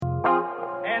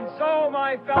so,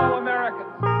 my fellow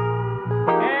Americans,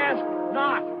 ask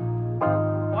not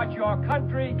what your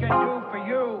country can do for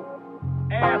you.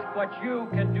 Ask what you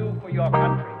can do for your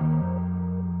country.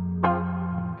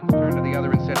 He turned to the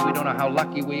other and said, "We don't know how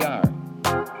lucky we are."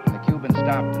 And the Cuban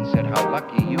stopped and said, "How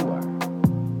lucky you are.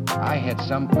 I had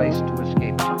some place to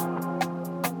escape to."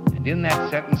 And in that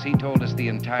sentence, he told us the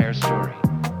entire story.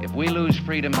 If we lose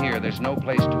freedom here, there's no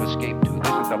place to escape to.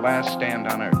 This is the last stand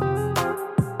on earth.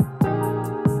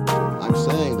 I'm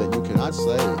saying that you cannot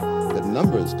say that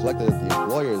numbers collected at the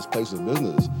employer's place of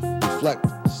business reflect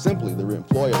simply the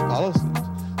employer's policies.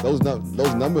 Those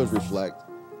numbers reflect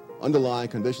underlying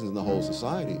conditions in the whole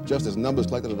society, just as numbers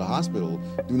collected at a hospital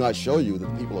do not show you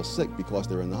that people are sick because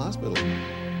they're in the hospital.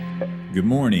 Good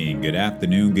morning, good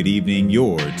afternoon, good evening.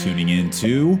 You're tuning in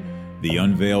to The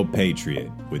Unveiled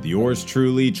Patriot with yours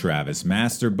truly, Travis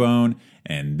Masterbone,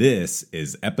 and this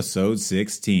is episode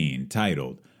 16,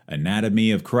 titled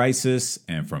Anatomy of Crisis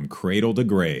and From Cradle to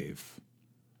Grave.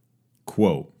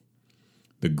 Quote,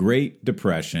 "The Great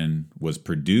Depression was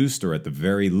produced, or at the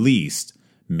very least,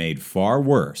 made far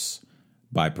worse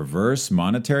by perverse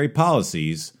monetary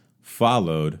policies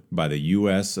followed by the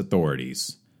U.S.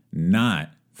 authorities,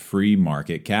 not free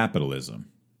market capitalism."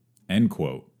 End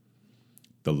quote.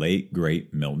 The late,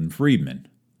 great Milton Friedman.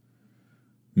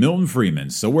 Milton Friedman.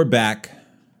 So we're back.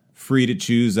 Free to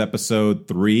Choose episode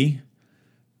 3,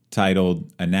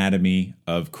 titled Anatomy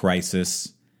of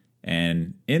Crisis.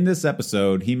 And in this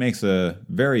episode, he makes a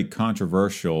very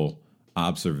controversial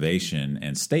observation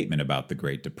and statement about the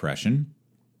Great Depression.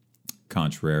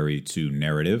 Contrary to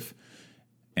narrative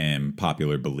and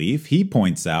popular belief, he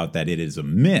points out that it is a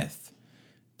myth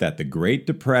that the Great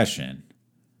Depression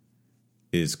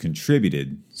is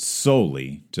contributed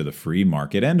solely to the free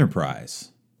market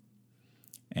enterprise.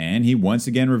 And he once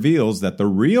again reveals that the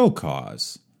real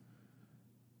cause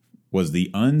was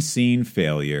the unseen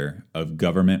failure of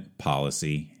government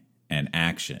policy and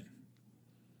action.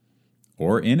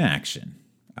 Or inaction,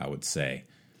 I would say.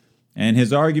 And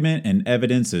his argument and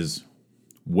evidence is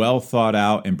well thought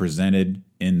out and presented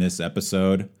in this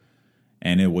episode,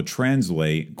 and it will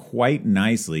translate quite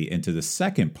nicely into the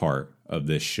second part of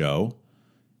this show,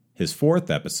 his fourth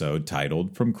episode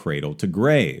titled From Cradle to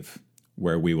Grave,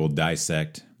 where we will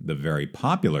dissect the very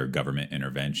popular government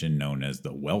intervention known as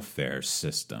the welfare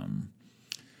system.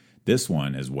 This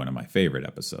one is one of my favorite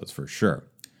episodes for sure.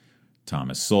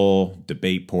 Thomas Sowell,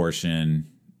 debate portion.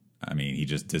 I mean, he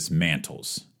just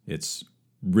dismantles. It's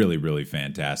really, really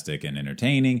fantastic and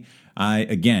entertaining. I,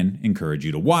 again, encourage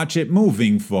you to watch it.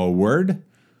 Moving forward,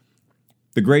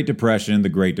 the Great Depression, the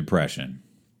Great Depression.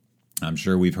 I'm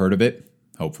sure we've heard of it,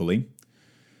 hopefully.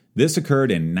 This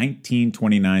occurred in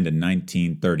 1929 to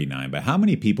 1939, but how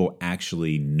many people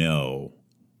actually know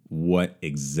what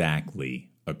exactly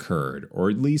occurred, or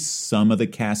at least some of the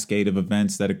cascade of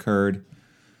events that occurred?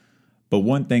 But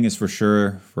one thing is for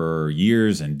sure, for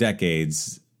years and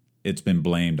decades, it's been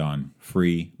blamed on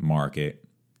free market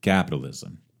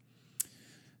capitalism.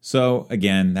 So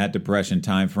again, that Depression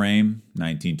time frame,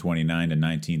 1929 to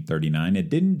 1939, it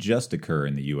didn't just occur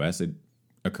in the U.S., it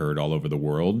occurred all over the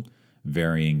world,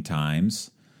 varying times.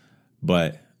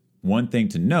 But one thing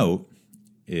to note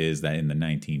is that in the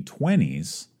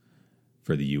 1920s,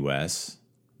 for the U.S.,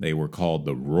 they were called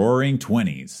the Roaring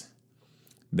Twenties.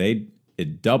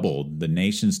 It doubled the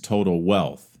nation's total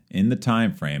wealth in the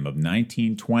time frame of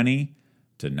 1920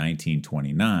 to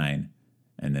 1929,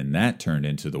 and then that turned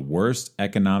into the worst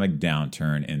economic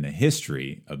downturn in the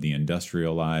history of the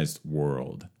industrialized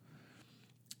world.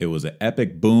 It was an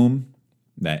epic boom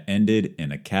that ended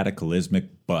in a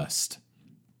cataclysmic bust.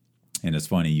 And it's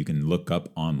funny, you can look up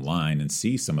online and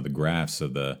see some of the graphs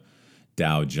of the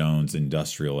Dow Jones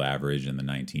Industrial Average in the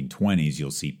 1920s.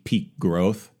 You'll see peak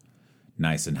growth,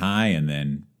 nice and high, and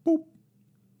then boop,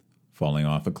 falling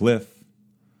off a cliff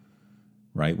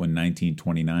right when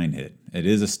 1929 hit. It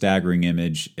is a staggering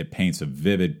image. It paints a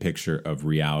vivid picture of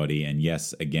reality. And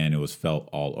yes, again, it was felt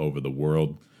all over the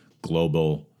world.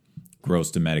 Global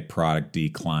gross domestic product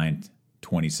declined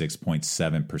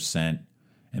 26.7%.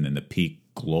 And then the peak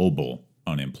global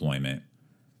unemployment,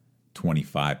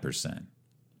 25%.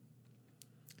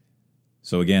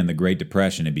 So again, the Great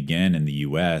Depression, it began in the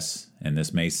U.S., and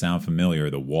this may sound familiar,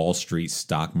 the Wall Street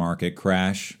stock market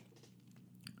crash,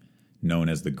 known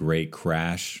as the Great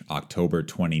Crash, October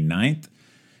 29th.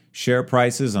 Share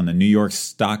prices on the New York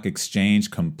Stock Exchange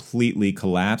completely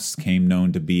collapsed, came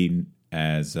known to be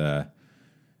as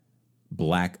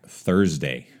Black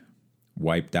Thursday,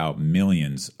 wiped out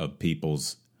millions of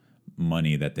people's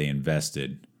money that they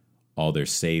invested. All their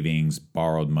savings,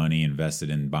 borrowed money, invested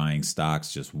in buying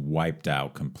stocks, just wiped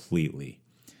out completely.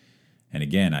 And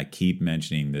again, I keep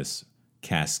mentioning this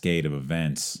cascade of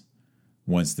events.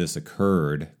 Once this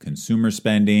occurred, consumer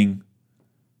spending,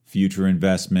 future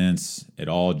investments, it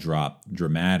all dropped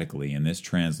dramatically, and this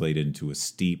translated into a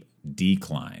steep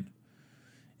decline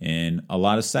in a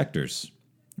lot of sectors,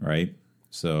 right?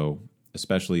 So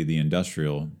especially the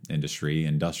industrial industry,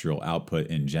 industrial output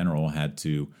in general had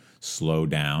to slow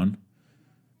down.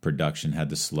 Production had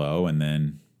to slow. And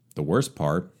then the worst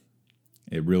part,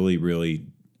 it really, really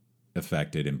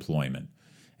affected employment.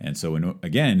 And so,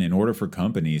 in order for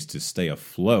companies to stay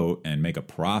afloat and make a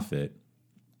profit,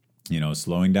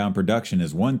 slowing down production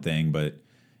is one thing, but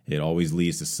it always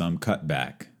leads to some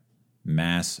cutback,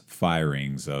 mass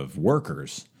firings of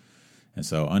workers. And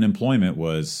so unemployment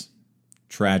was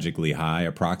tragically high.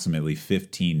 Approximately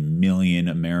 15 million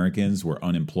Americans were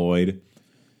unemployed,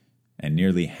 and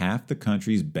nearly half the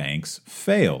country's banks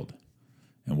failed.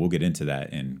 And we'll get into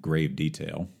that in grave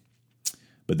detail.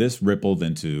 But this rippled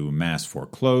into mass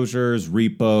foreclosures,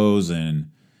 repos,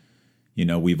 and,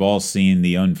 we've all seen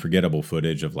the unforgettable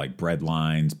footage of like bread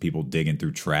lines, people digging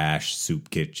through trash, soup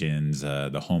kitchens,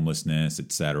 the homelessness,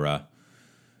 etc.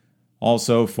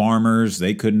 Also, farmers,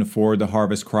 they couldn't afford to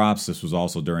harvest crops. This was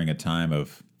also during a time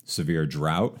of severe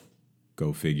drought.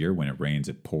 Go figure, when it rains,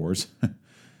 it pours.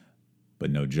 But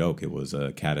no joke, it was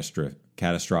a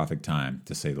catastrophic time,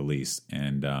 to say the least.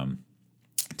 And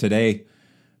today,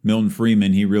 Milton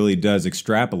Friedman, he really does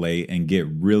extrapolate and get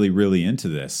really, really into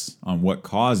this on what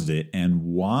caused it and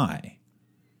why.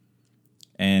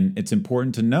 And it's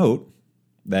important to note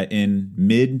that in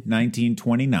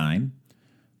mid-1929,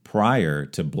 prior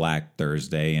to Black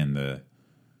Thursday and the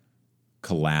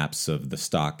collapse of the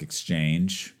stock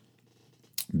exchange,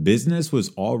 business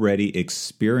was already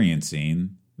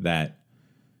experiencing that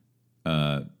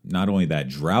not only that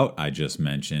drought I just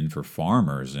mentioned for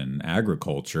farmers and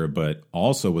agriculture, but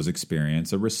also was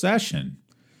experiencing a recession.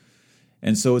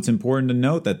 And so it's important to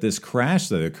note that this crash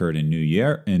that occurred in New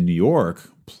York,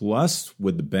 plus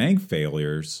with the bank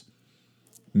failures,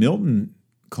 Milton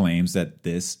claims that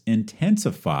this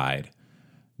intensified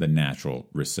the natural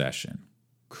recession,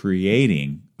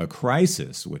 creating a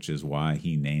crisis, which is why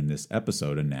he named this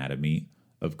episode Anatomy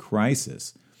of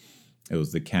Crisis. It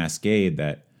was the cascade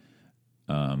that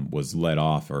was let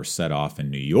off or set off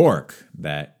in New York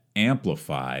that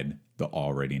amplified the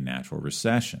already natural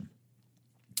recession.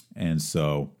 And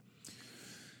so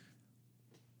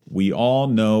we all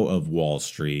know of Wall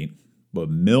Street, but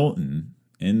Milton,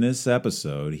 in this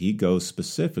episode, he goes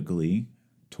specifically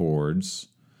towards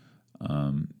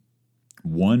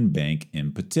one bank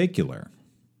in particular,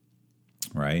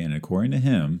 right? And according to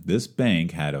him, this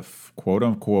bank had a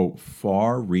quote-unquote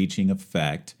far-reaching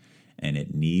effect, and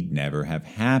it need never have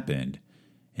happened.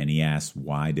 And he asks,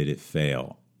 why did it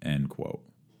fail? End quote.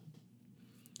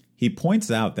 He points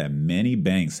out that many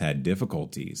banks had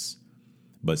difficulties,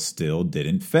 but still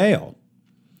didn't fail.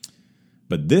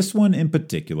 But this one in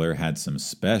particular had some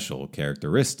special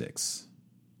characteristics.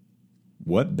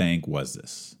 What bank was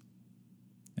this?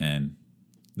 And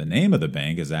the name of the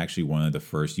bank is actually one of the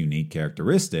first unique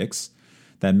characteristics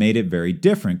that made it very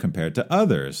different compared to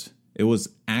others. It was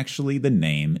actually the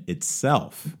name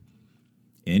itself.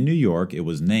 In New York, it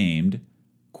was named,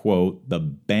 quote, the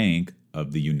Bank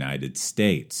of the United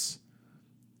States,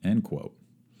 end quote.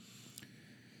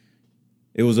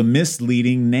 It was a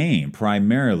misleading name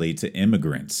primarily to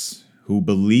immigrants who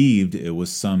believed it was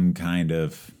some kind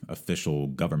of official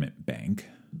government bank,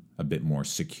 a bit more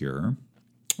secure,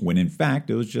 when in fact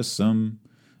it was just some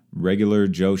regular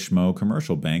Joe Schmo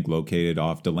commercial bank located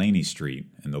off Delaney Street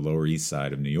in the Lower East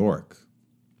Side of New York.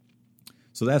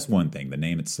 So that's one thing, the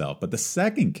name itself. But the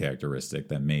second characteristic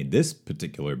that made this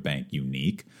particular bank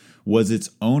unique was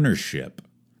its ownership,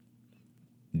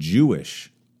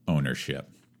 Jewish ownership.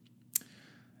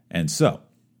 And so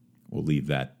we'll leave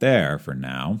that there for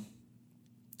now.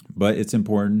 But it's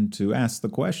important to ask the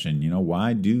question,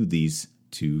 why do these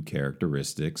two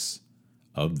characteristics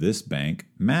of this bank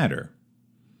matter?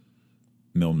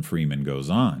 Milton Friedman goes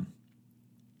on.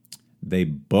 They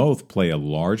both play a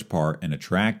large part in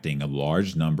attracting a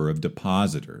large number of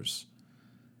depositors.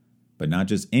 But not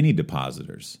just any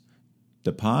depositors.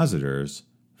 Depositors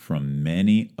from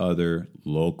many other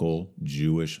local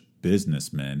Jewish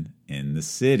businessmen in the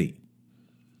city.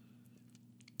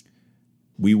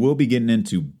 We will be getting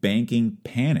into banking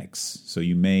panics. So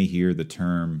you may hear the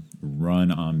term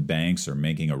run on banks or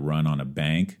making a run on a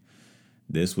bank.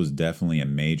 This was definitely a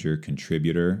major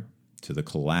contributor to the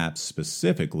collapse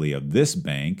specifically of this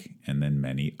bank and then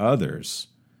many others.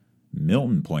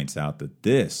 Milton points out that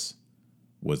this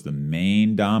was the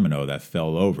main domino that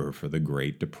fell over for the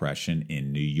Great Depression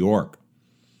in New York.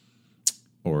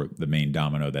 or the main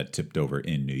domino that tipped over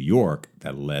in New York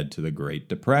that led to the Great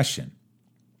Depression.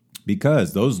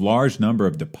 Because those large number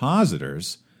of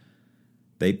depositors,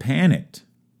 they panicked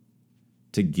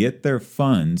to get their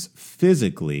funds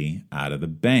physically out of the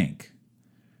bank.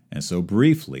 And so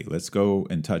briefly, let's go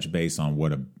and touch base on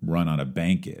what a run on a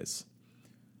bank is.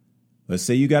 Let's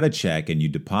say you got a check and you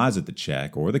deposit the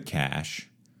check or the cash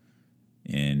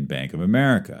in Bank of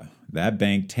America. That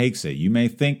bank takes it. You may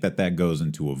think that that goes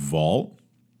into a vault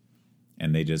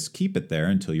and they just keep it there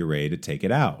until you're ready to take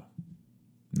it out.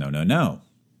 No.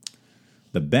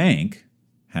 The bank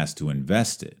has to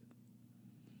invest it.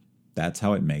 That's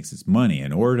how it makes its money.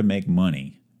 In order to make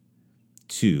money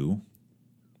to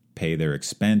pay their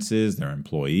expenses, their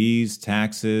employees,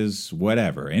 taxes,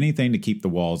 whatever, anything to keep the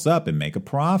walls up and make a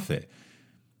profit.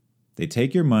 They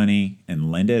take your money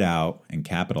and lend it out and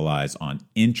capitalize on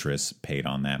interest paid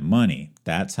on that money.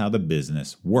 That's how the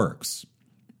business works.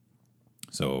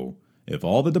 So if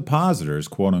all the depositors,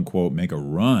 quote unquote, make a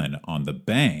run on the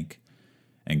bank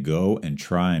and go and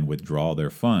try and withdraw their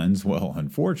funds, well,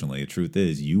 unfortunately, the truth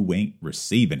is you ain't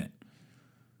receiving it.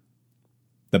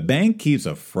 The bank keeps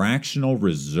a fractional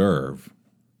reserve,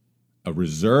 a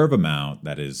reserve amount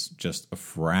that is just a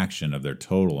fraction of their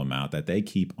total amount that they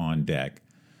keep on deck,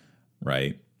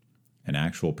 right? An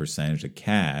actual percentage of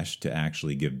cash to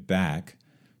actually give back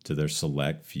to their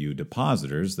select few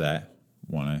depositors that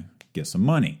want to get some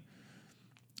money.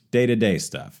 Day-to-day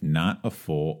stuff, not a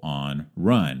full-on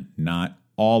run, not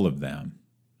all of them.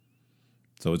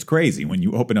 So it's crazy. When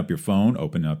you open up your phone,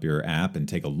 open up your app, and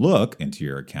take a look into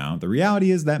your account, the reality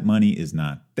is that money is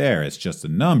not there. It's just a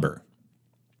number.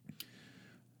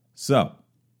 So,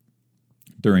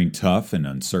 during tough and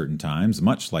uncertain times,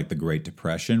 much like the Great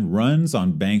Depression, runs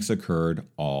on banks occurred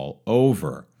all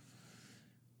over.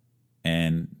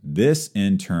 And this,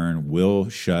 in turn, will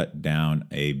shut down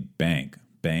a bank.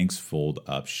 Banks fold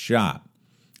up shop.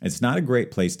 It's not a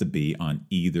great place to be on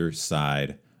either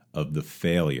side of the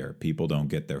failure. People don't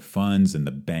get their funds and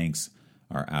the banks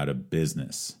are out of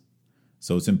business.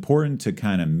 So it's important to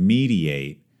kind of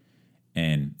mediate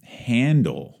and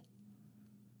handle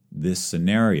this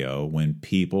scenario when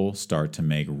people start to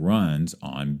make runs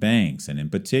on banks. And in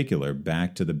particular,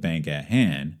 back to the bank at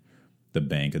hand, the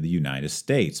Bank of the United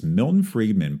States. Milton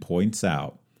Friedman points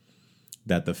out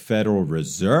that the Federal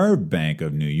Reserve Bank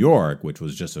of New York, which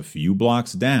was just a few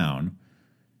blocks down,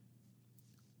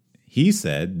 he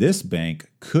said this bank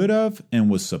could have and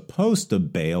was supposed to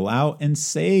bail out and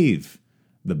save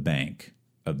the Bank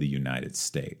of the United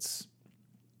States.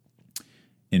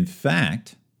 In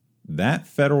fact, that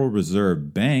Federal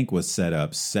Reserve Bank was set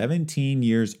up 17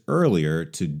 years earlier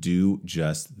to do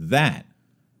just that.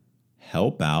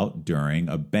 Help out during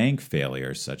a bank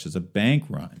failure, such as a bank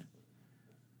run.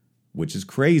 Which is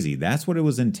crazy. That's what it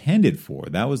was intended for.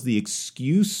 That was the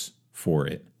excuse for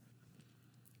it.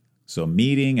 So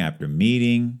meeting after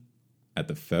meeting at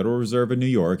the Federal Reserve of New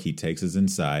York, he takes us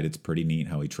inside. It's pretty neat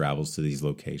how he travels to these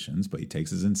locations, but he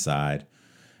takes us inside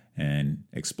and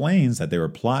explains that they were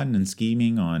plotting and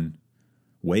scheming on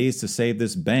ways to save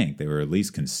this bank. They were at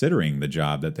least considering the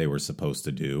job that they were supposed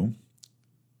to do.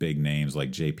 Big names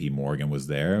like J.P. Morgan was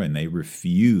there, and they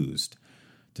refused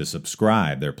to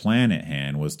subscribe. Their plan at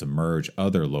hand was to merge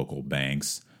other local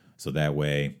banks so that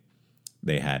way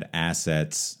they had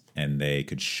assets and they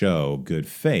could show good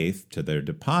faith to their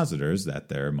depositors that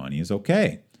their money is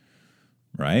okay,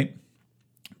 right?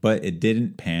 But it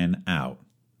didn't pan out.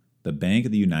 The Bank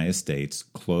of the United States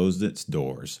closed its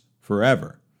doors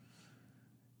forever,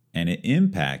 and it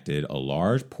impacted a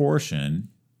large portion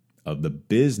of the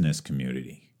business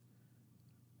community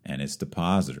and its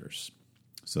depositors.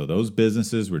 So those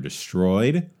businesses were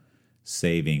destroyed,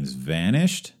 savings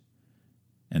vanished,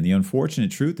 and the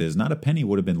unfortunate truth is not a penny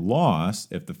would have been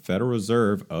lost if the Federal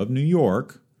Reserve of New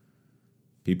York,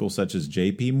 people such as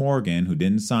J.P. Morgan, who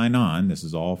didn't sign on, this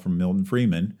is all from Milton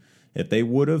Friedman, if they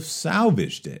would have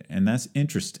salvaged it. And that's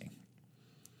interesting.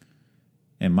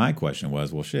 And my question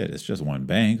was, well, shit, it's just one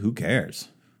bank. Who cares?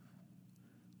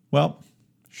 Well,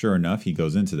 sure enough, he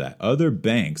goes into that. Other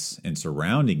banks in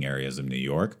surrounding areas of New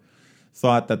York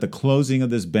thought that the closing of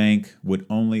this bank would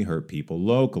only hurt people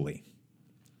locally.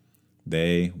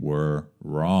 They were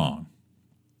wrong,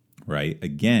 right?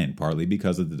 Again, partly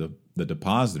because of the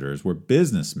depositors were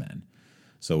businessmen.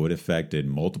 So it affected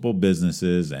multiple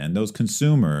businesses and those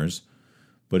consumers.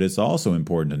 But it's also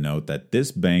important to note that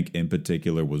this bank in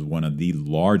particular was one of the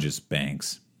largest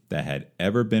banks that had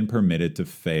ever been permitted to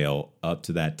fail up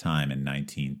to that time in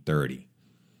 1930.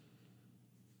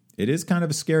 It is kind of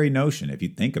a scary notion. If you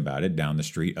think about it, down the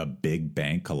street, a big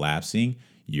bank collapsing,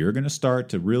 you're going to start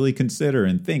to really consider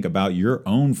and think about your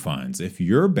own funds, if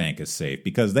your bank is safe,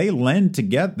 because they lend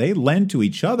to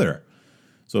each other.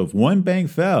 So if one bank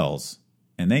fails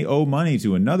and they owe money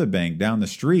to another bank down the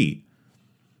street,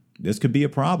 this could be a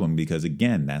problem because,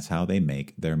 again, that's how they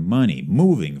make their money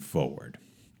moving forward.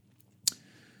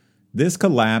 This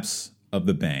collapse of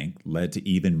the bank led to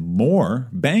even more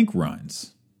bank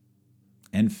runs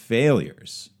and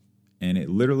failures. And it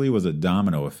literally was a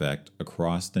domino effect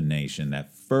across the nation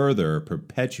that further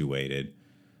perpetuated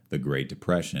the Great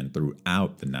Depression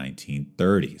throughout the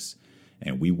 1930s.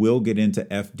 And we will get into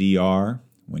FDR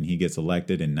when he gets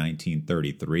elected in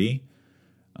 1933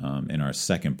 in our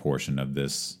second portion of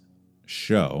this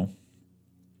show.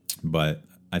 But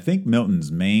I think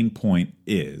Milton's main point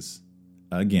is,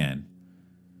 again,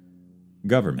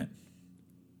 government.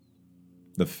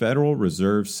 The Federal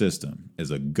Reserve System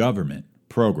is a government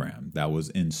program that was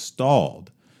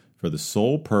installed for the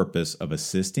sole purpose of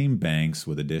assisting banks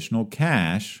with additional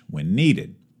cash when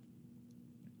needed.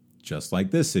 Just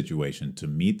like this situation, to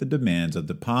meet the demands of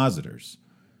depositors.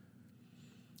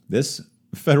 This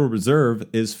Federal Reserve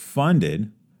is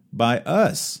funded by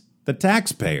us, the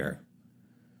taxpayer,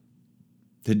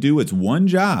 to do its one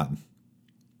job,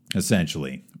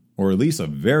 essentially, or at least a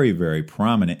very, very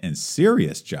prominent and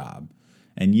serious job,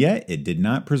 and yet it did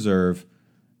not preserve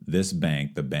this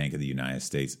bank, the Bank of the United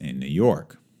States in New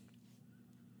York.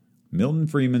 Milton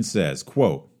Friedman says,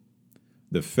 quote,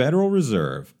 "The Federal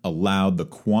Reserve allowed the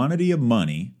quantity of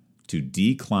money to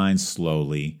decline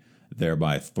slowly,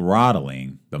 thereby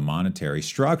throttling the monetary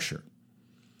structure.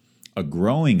 A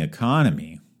growing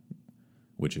economy,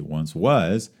 which it once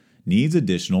was, needs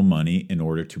additional money in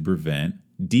order to prevent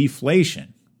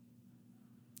deflation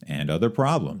and other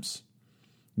problems.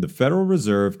 The Federal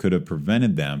Reserve could have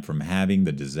prevented them from having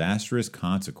the disastrous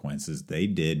consequences they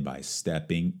did by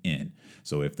stepping in.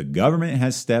 So if the government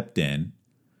has stepped in,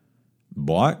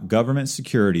 bought government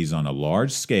securities on a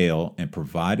large scale, and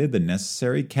provided the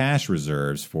necessary cash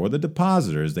reserves for the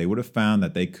depositors, they would have found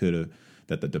that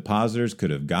the depositors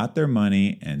could have got their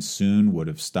money and soon would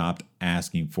have stopped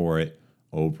asking for it,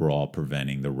 overall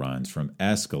preventing the runs from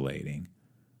escalating."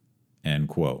 End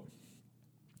quote.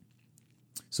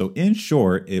 So in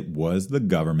short, it was the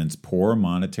government's poor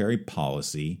monetary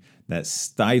policy that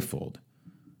stifled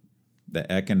the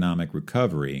economic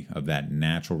recovery of that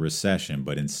natural recession,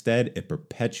 but instead it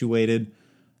perpetuated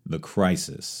the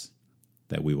crisis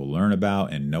that we will learn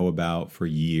about and know about for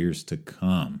years to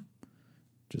come,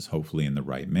 just hopefully in the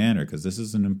right manner, because this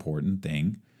is an important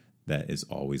thing that is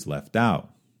always left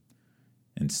out.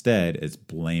 Instead, it's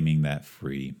blaming that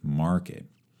free market.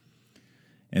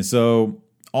 And so,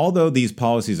 although these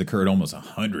policies occurred almost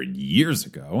 100 years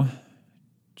ago,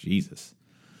 Jesus,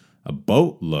 a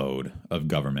boatload of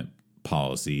government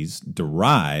policies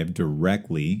derive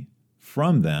directly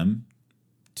from them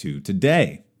to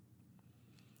today.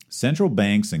 Central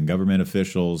banks and government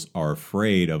officials are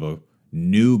afraid of a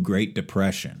new Great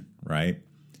Depression, right?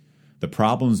 The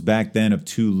problems back then of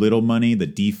too little money, the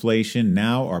deflation,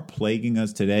 now are plaguing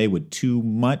us today with too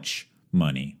much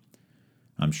money.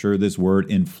 I'm sure this word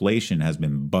inflation has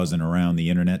been buzzing around the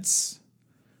internets,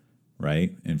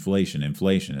 right? Inflation.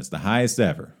 It's the highest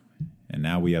ever. And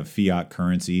now we have fiat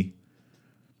currency,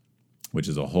 which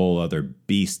is a whole other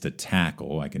beast to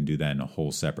tackle. I can do that in a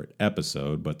whole separate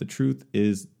episode. But the truth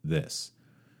is this.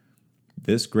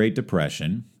 This Great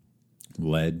Depression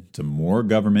led to more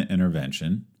government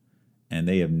intervention, and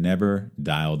they have never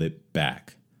dialed it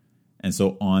back. And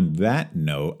so on that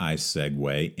note, I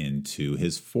segue into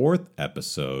his fourth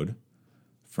episode,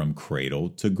 From Cradle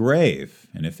to Grave.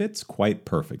 And it fits quite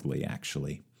perfectly,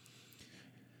 actually.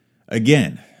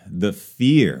 Again, the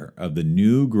fear of the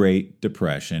new Great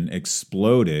Depression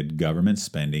exploded government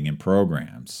spending and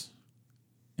programs.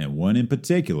 And one in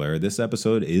particular, this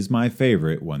episode is my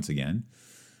favorite, once again,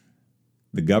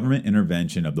 the government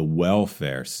intervention of the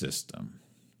welfare system.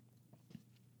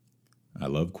 I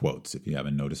love quotes, if you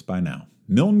haven't noticed by now.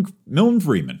 Milton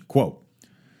Friedman, quote,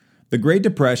 "The Great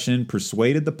Depression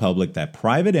persuaded the public that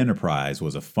private enterprise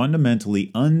was a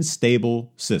fundamentally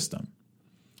unstable system,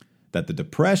 that the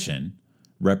Depression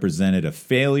represented a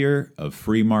failure of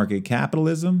free market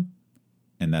capitalism,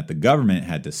 and that the government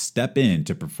had to step in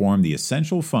to perform the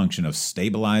essential function of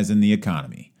stabilizing the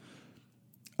economy,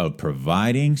 of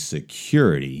providing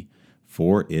security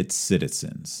for its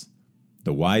citizens.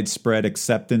 The widespread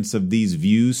acceptance of these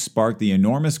views sparked the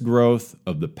enormous growth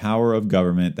of the power of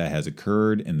government that has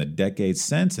occurred in the decades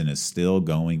since and is still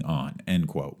going on." End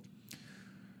quote.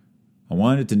 I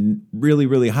wanted to really,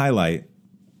 really highlight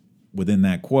within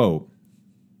that quote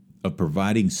of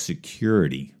providing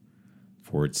security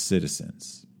for its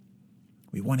citizens.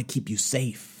 We want to keep you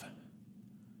safe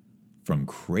from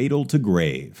cradle to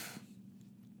grave.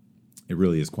 It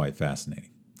really is quite fascinating.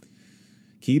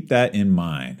 Keep that in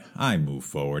mind. I move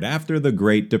forward. After the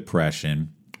Great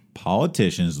Depression,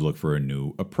 politicians look for a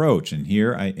new approach. And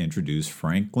here I introduce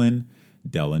Franklin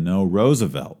Delano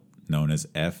Roosevelt, known as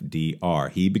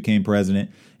FDR. He became president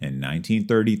in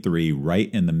 1933,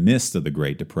 right in the midst of the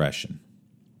Great Depression.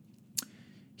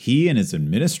 He and his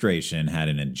administration had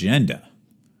an agenda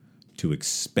to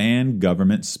expand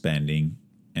government spending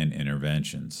and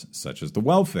interventions, such as the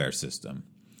welfare system.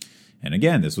 And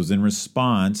again, this was in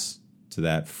response to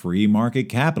that free market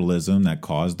capitalism that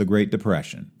caused the Great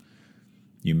Depression.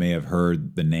 You may have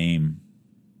heard the name,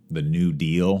 the New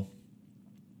Deal,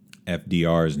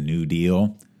 FDR's New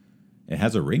Deal. It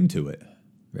has a ring to it,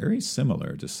 very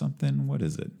similar to something, what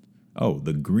is it? Oh,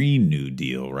 the Green New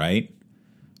Deal, right?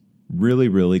 Really,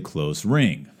 really close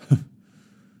ring.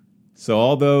 So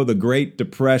although the Great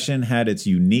Depression had its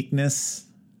uniqueness,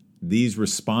 these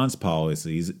response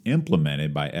policies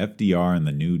implemented by FDR and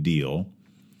the New Deal,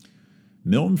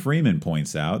 Milton Friedman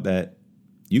points out that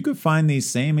you could find these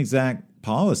same exact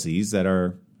policies that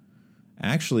are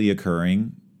actually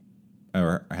occurring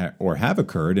or have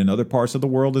occurred in other parts of the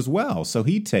world as well. So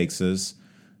he takes us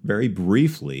very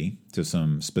briefly to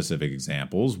some specific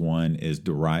examples. One is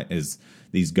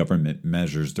these government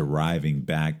measures deriving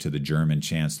back to the German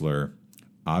Chancellor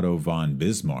Otto von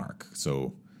Bismarck.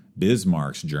 So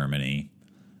Bismarck's Germany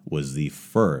was the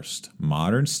first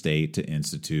modern state to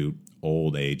institute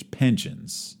old age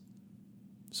pensions,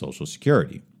 Social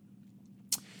Security.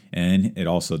 And it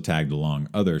also tagged along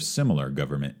other similar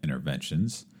government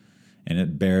interventions, and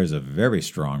it bears a very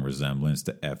strong resemblance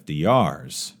to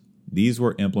FDR's. These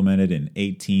were implemented in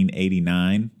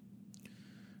 1889,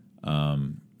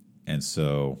 and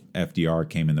so FDR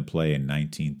came into play in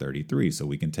 1933. So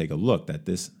we can take a look that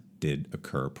this did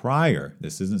occur prior.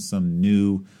 This isn't some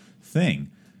new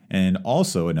thing. And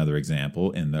also another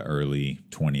example, in the early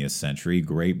 20th century,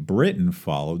 Great Britain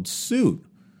followed suit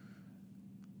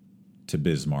to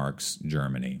Bismarck's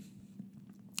Germany.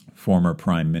 Former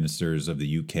prime ministers of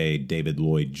the UK, David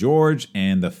Lloyd George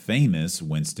and the famous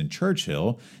Winston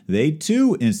Churchill, they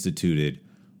too instituted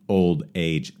old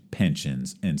age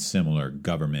pensions and similar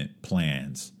government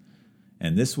plans.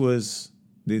 And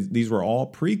these were all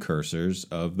precursors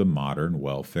of the modern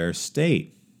welfare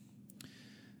state.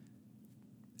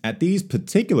 At these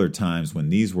particular times when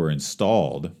these were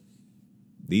installed,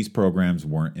 these programs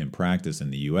weren't in practice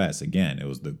in the U.S. Again, it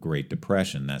was the Great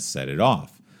Depression that set it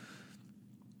off.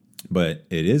 But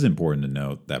it is important to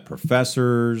note that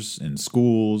professors in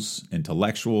schools,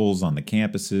 intellectuals on the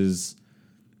campuses,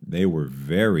 they were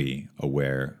very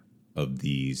aware of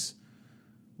these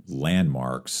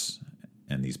landmarks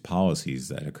and these policies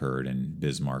that occurred in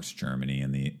Bismarck's Germany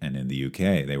and in the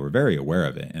UK. They were very aware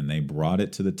of it, and they brought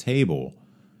it to the table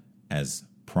as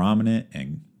prominent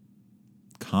and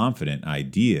confident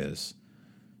ideas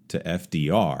to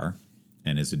FDR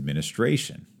and his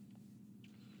administration,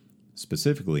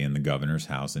 specifically in the governor's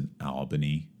house in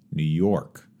Albany, New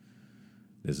York.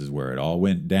 This is where it all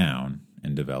went down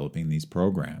in developing these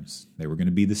programs. They were going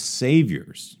to be the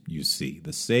saviors, you see,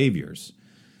 the saviors.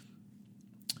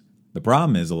 The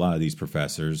problem is a lot of these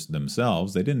professors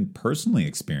themselves, they didn't personally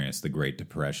experience the Great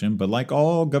Depression, but like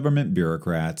all government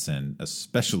bureaucrats, and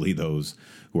especially those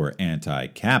who are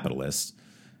anti-capitalist,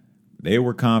 they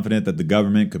were confident that the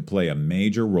government could play a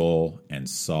major role and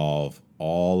solve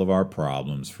all of our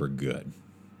problems for good.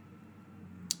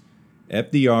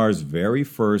 FDR's very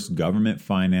first government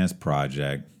finance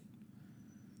project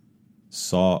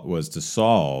was to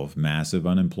solve massive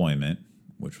unemployment,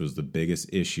 which was the biggest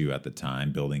issue at the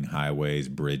time, building highways,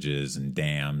 bridges, and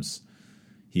dams.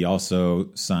 He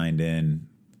also signed in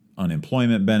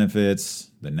unemployment benefits.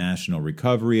 The National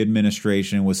Recovery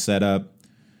Administration was set up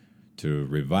to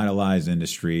revitalize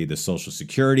industry. The Social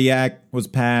Security Act was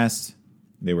passed.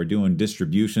 They were doing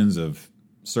distributions of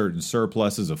certain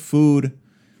surpluses of food.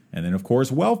 And then, of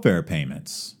course, welfare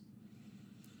payments.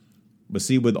 But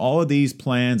see, with all of these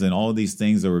plans and all of these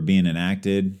things that were being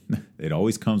enacted, it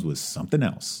always comes with something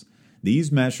else.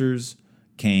 These measures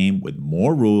came with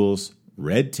more rules,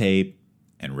 red tape,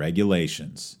 and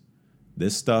regulations.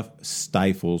 This stuff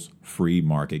stifles free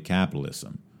market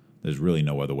capitalism. There's really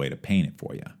no other way to paint it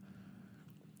for you.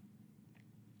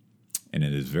 And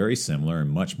it is very similar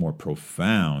and much more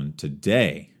profound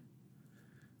today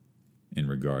in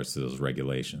regards to those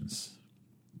regulations.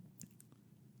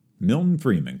 Milton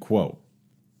Friedman, quote,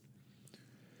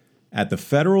 "At the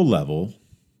federal level,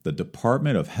 the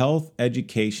Department of Health,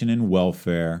 Education, and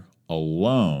Welfare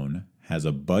alone has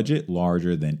a budget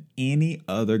larger than any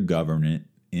other government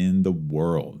in the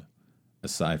world,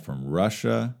 aside from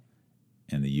Russia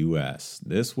and the U.S.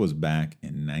 This was back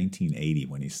in 1980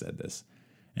 when he said this.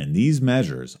 And these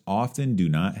measures often do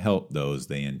not help those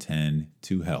they intend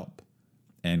to help.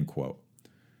 End quote.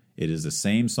 It is the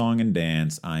same song and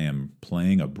dance. I am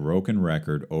playing a broken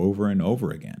record over and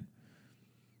over again.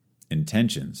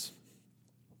 Intentions,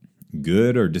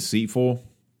 good or deceitful,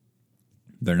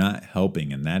 they're not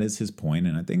helping. And that is his point.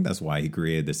 And I think that's why he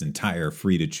created this entire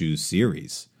Free to Choose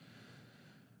series.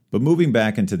 But moving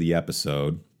back into the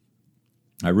episode,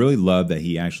 I really love that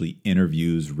he actually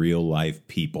interviews real life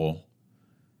people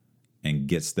and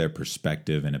gets their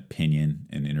perspective and opinion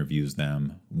and interviews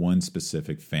them. One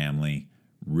specific family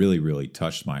really, really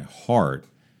touched my heart.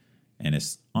 And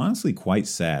it's honestly quite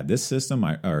sad. This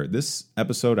this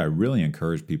episode, I really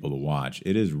encourage people to watch.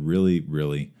 It is really,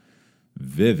 really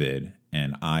vivid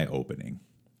and eye-opening.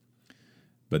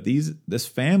 But this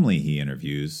family he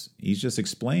interviews, he's just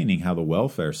explaining how the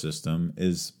welfare system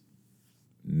is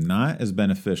not as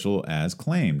beneficial as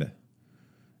claimed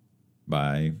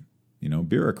by,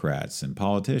 bureaucrats and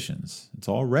politicians. It's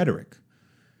all rhetoric.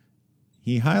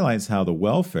 He highlights how the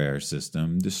welfare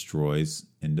system destroys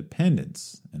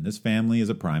independence. And this family is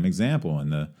a prime example.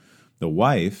 And the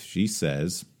wife, she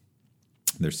says,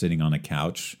 they're sitting on a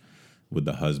couch with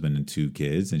the husband and 2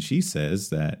 kids, and she says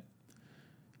that,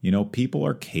 people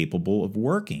are capable of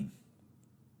working,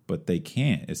 but they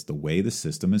can't. It's the way the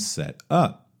system is set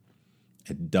up.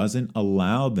 It doesn't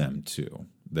allow them to.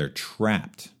 They're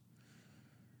trapped,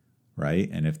 right?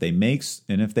 And if they make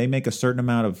a certain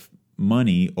amount of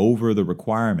money over the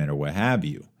requirement or what have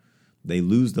you, they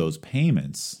lose those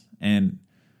payments. And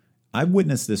I've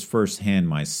witnessed this firsthand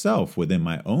myself within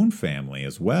my own family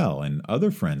as well, and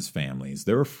other friends' families.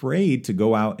 They're afraid to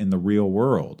go out in the real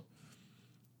world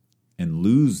and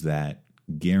lose that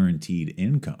guaranteed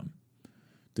income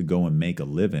to go and make a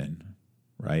living,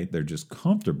 right? They're just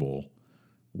comfortable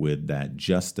with that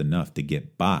just enough to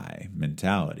get by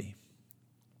mentality.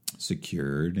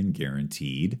 Secured and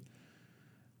guaranteed,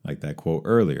 like that quote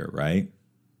earlier, right?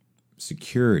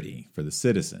 Security for the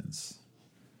citizens.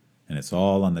 And it's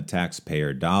all on the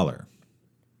taxpayer dollar.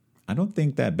 I don't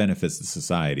think that benefits the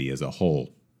society as a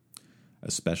whole,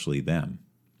 especially them.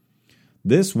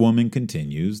 This woman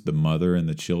continues, the mother and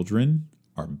the children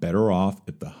are better off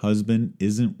if the husband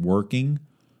isn't working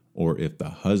or if the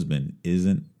husband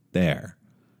isn't there,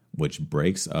 which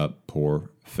breaks up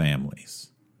poor families.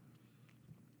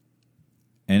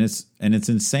 And it's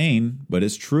insane, but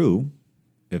it's true.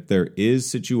 If there is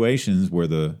situations where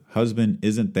the husband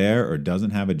isn't there or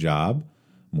doesn't have a job,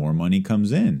 more money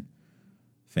comes in.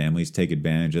 Families take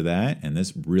advantage of that, and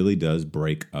this really does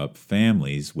break up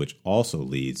families, which also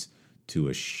leads to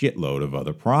a shitload of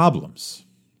other problems.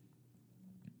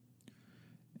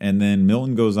 And then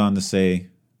Milton goes on to say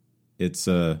it's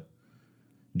a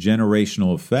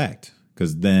generational effect,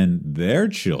 because then their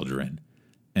children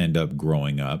end up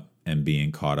growing up and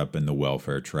being caught up in the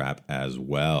welfare trap as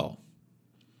well.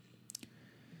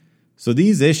 So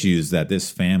these issues that this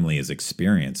family is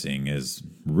experiencing is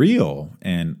real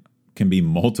and can be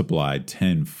multiplied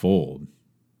tenfold.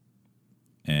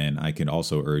 And I can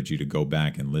also urge you to go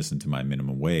back and listen to my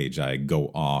minimum wage. I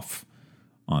go off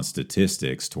on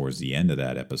statistics towards the end of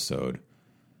that episode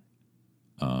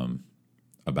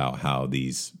about how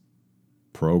these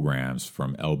programs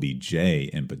from LBJ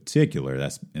in particular,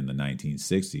 that's in the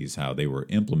 1960s, how they were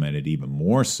implemented even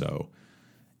more so.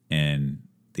 And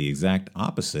the exact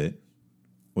opposite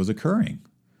was occurring.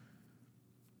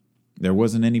 There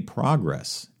wasn't any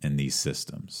progress in these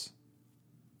systems,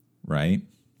 right?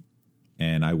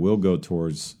 And I will go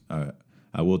towards,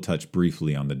 I will touch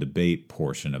briefly on the debate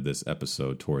portion of this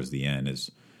episode towards the end.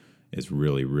 Is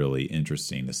really, really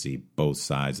interesting to see both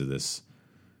sides of this,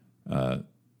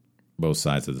 both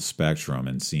sides of the spectrum,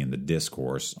 and seeing the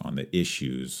discourse on the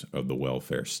issues of the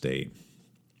welfare state.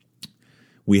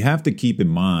 We have to keep in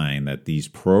mind that these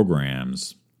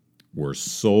programs were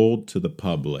sold to the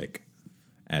public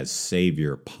as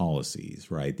savior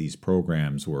policies, right? These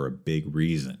programs were a big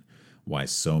reason why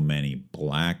so many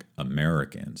Black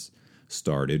Americans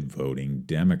started voting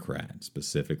Democrat,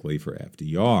 specifically for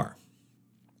FDR,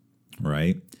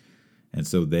 right? And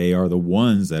so they are the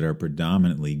ones that are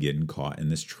predominantly getting caught in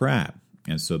this trap.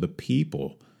 And so the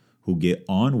people who get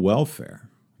on welfare,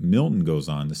 Milton goes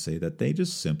on to say that they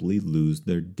just simply lose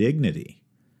their dignity.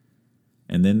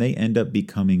 And then they end up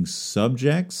becoming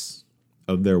subjects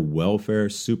of their welfare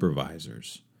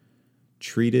supervisors,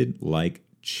 treated like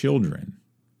children.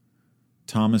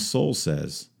 Thomas Sowell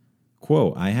says,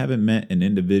 quote, "I haven't met an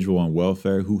individual on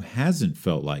welfare who hasn't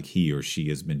felt like he or she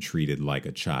has been treated like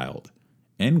a child,"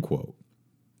 end quote.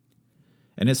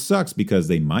 And it sucks because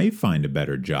they might find a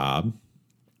better job,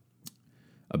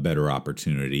 a better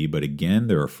opportunity, but again,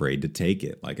 they're afraid to take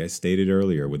it. Like I stated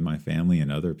earlier with my family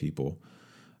and other people,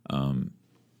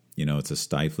 it's a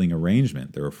stifling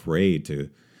arrangement. They're afraid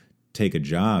to take a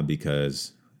job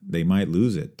because they might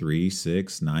lose it 3,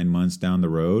 6, 9 months down the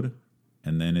road.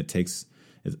 And then it's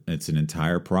an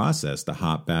entire process to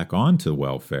hop back onto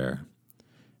welfare.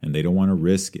 And they don't want to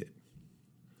risk it.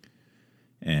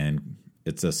 And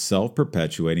it's a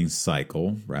self-perpetuating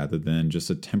cycle rather than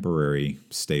just a temporary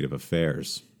state of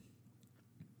affairs.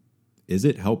 Is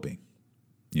it helping?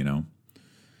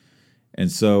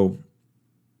 And so,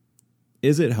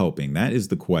 is it helping? That is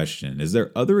the question. Is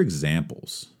there other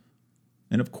examples?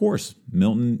 And of course,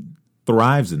 Milton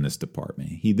thrives in this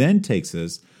department. He then takes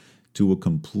us to a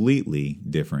completely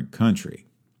different country,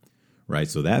 right?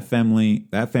 So that family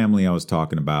I was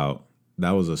talking about,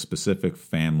 that was a specific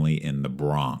family in the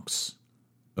Bronx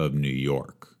of New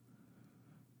York,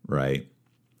 right?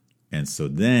 And so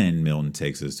then Milton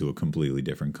takes us to a completely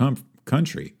different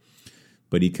country,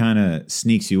 but he kind of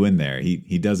sneaks you in there.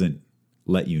 He doesn't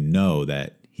let you know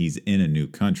that he's in a new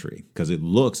country because it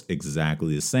looks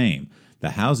exactly the same.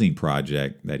 The housing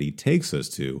project that he takes us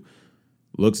to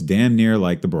looks damn near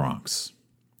like the Bronx,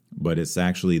 but it's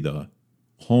actually the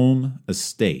Home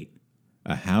Estate,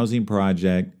 a housing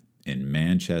project in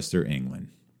Manchester, England.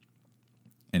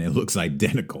 And it looks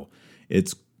identical.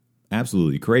 It's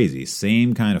absolutely crazy.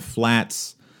 Same kind of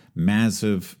flats,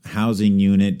 massive housing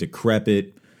unit,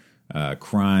 decrepit,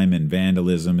 crime and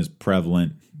vandalism is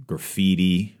prevalent,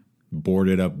 graffiti,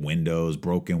 boarded up windows,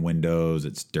 broken windows.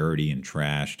 It's dirty and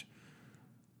trashed.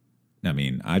 I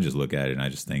mean, I just look at it and I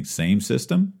just think same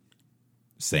system,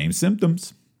 same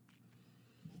symptoms.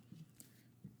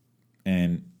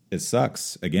 And it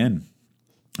sucks. Again,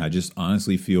 I just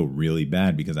honestly feel really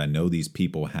bad because I know these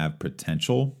people have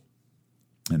potential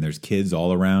and there's kids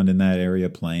all around in that area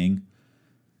playing.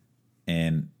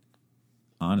 And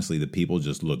honestly, the people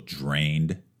just look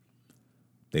drained.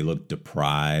 They look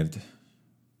deprived.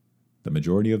 The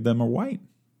majority of them are white.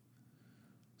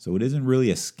 So it isn't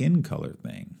really a skin color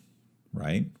thing,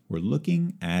 right? We're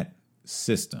looking at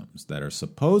systems that are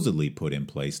supposedly put in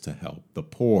place to help the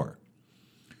poor.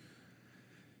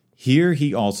 Here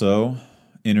he also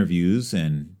interviews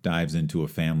and dives into a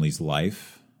family's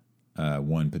life.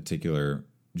 One particular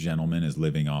gentleman is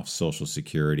living off Social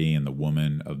Security, and the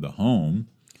woman of the home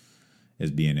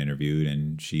is being interviewed,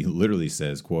 and she literally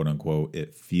says, quote unquote,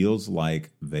 "It feels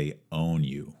like they own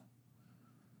you."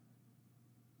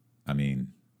 I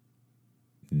mean,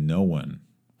 no one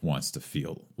wants to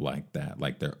feel like that,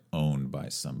 like they're owned by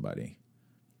somebody.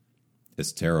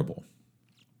 It's terrible.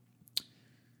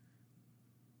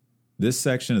 This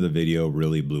section of the video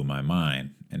really blew my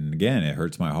mind. And again, it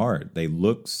hurts my heart. They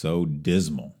look so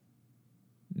dismal.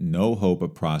 No hope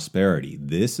of prosperity.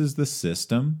 This is the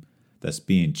system that's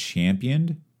being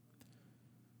championed.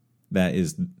 That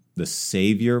is the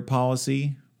savior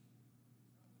policy.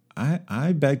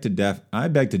 I beg to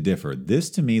differ. This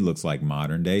to me looks like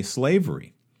modern day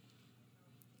slavery.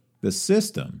 The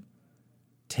system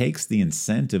takes the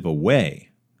incentive away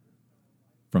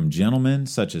from gentlemen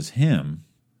such as him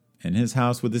in his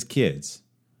house with his kids.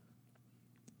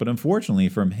 But unfortunately,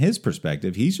 from his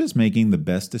perspective, he's just making the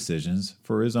best decisions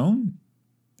for his own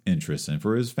interests and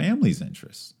for his family's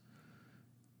interests.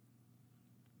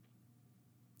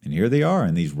 And here they are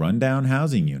in these rundown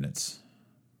housing units.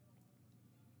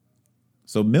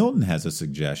 So Milton has a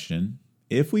suggestion.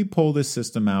 If we pull this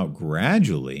system out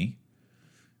gradually,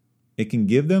 it can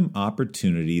give them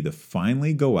opportunity to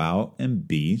finally go out and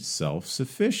be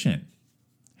self-sufficient,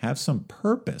 have some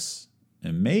purpose,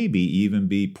 and maybe even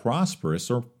be prosperous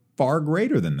or far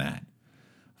greater than that,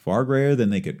 far greater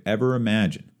than they could ever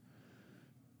imagine.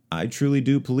 I truly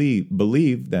do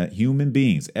believe that human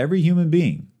beings, every human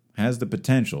being, has the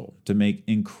potential to make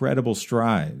incredible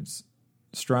strides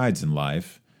in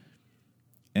life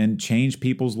and change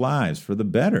people's lives for the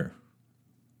better.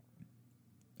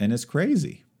 And it's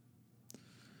crazy.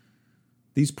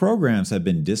 These programs have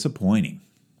been disappointing,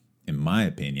 in my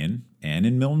opinion, and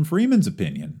in Milton Friedman's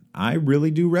opinion. I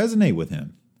really do resonate with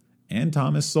him and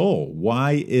Thomas Sowell.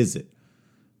 Why is it?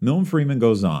 Milton Friedman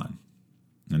goes on,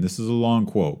 and this is a long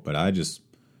quote, but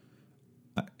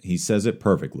he says it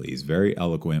perfectly. He's very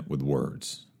eloquent with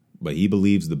words, but he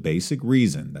believes the basic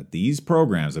reason that these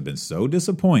programs have been so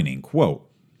disappointing, quote,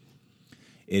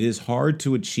 "It is hard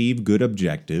to achieve good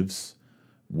objectives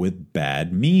with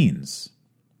bad means.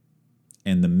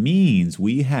 And the means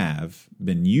we have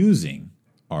been using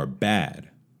are bad.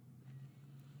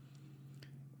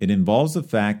 It involves the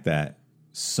fact that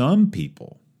some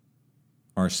people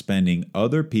are spending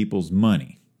other people's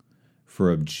money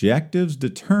for objectives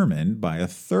determined by a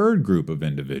third group of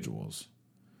individuals.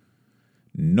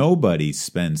 Nobody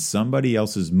spends somebody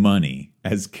else's money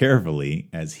as carefully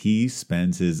as he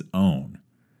spends his own.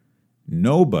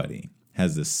 Nobody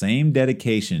has the same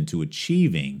dedication to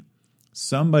achieving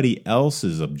somebody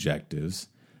else's objectives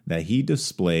that he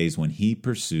displays when he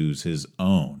pursues his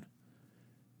own.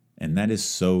 And that is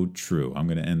so true. I'm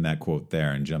going to end that quote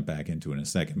there and jump back into it in a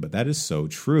second. But that is so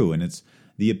true. And it's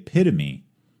the epitome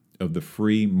of the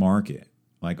free market,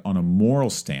 like on a moral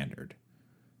standard.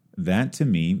 That to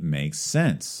me makes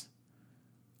sense.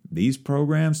 These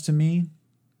programs to me,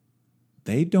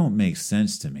 they don't make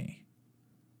sense to me,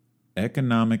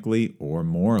 economically or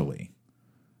morally.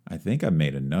 I think I've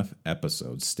made enough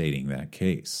episodes stating that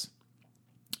case.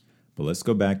 But let's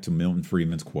go back to Milton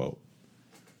Friedman's quote.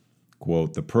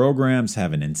 Quote, "The programs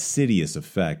have an insidious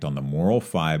effect on the moral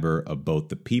fiber of both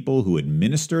the people who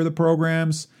administer the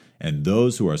programs and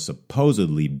those who are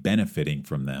supposedly benefiting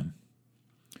from them.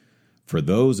 For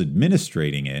those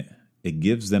administrating it, it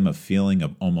gives them a feeling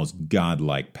of almost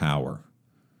godlike power.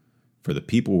 For the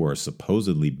people who are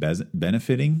supposedly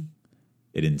benefiting,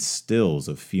 it instills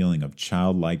a feeling of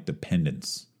childlike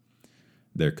dependence.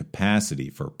 Their capacity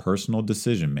for personal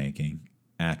decision-making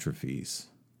atrophies."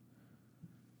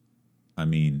 I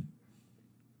mean,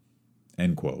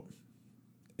 end quote.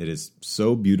 It is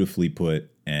so beautifully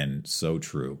put and so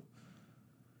true.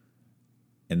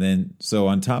 And then, so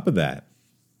on top of that,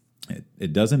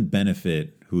 it doesn't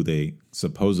benefit who they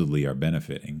supposedly are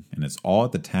benefiting, and it's all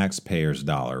at the taxpayer's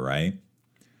dollar, right?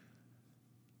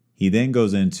 He then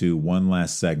goes into one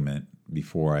last segment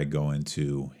before I go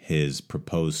into his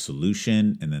proposed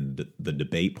solution and then the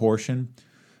debate portion.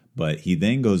 But he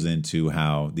then goes into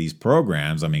how these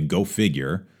programs, I mean, go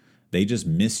figure, they just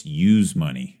misuse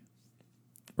money,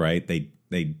 right?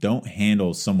 They don't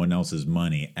handle someone else's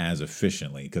money as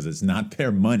efficiently because it's not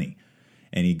their money.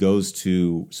 And he goes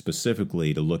to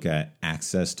specifically to look at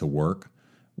Access to Work,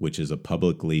 which is a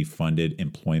publicly funded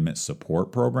employment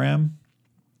support program.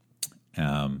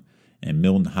 And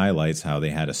Milton highlights how they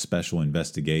had a special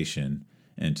investigation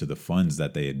into the funds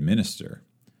that they administer.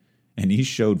 And he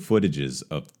showed footages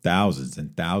of thousands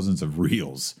and thousands of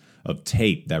reels of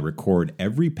tape that record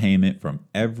every payment from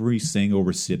every single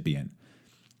recipient.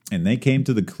 And they came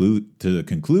to the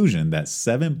conclusion that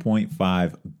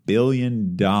 $7.5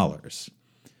 billion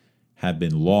have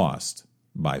been lost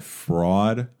by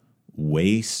fraud,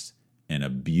 waste, and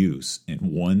abuse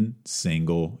in one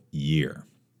single year.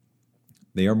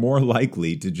 They are more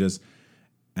likely to just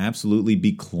absolutely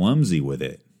be clumsy with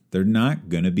it. They're not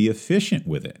going to be efficient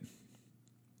with it.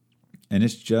 And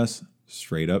it's just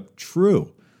straight up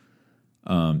true.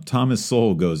 Thomas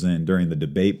Sowell goes in during the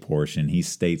debate portion. He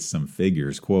states some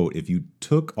figures, quote, "If you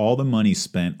took all the money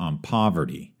spent on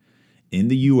poverty in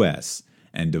the U.S.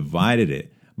 and divided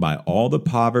it by all the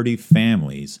poverty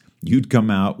families, you'd come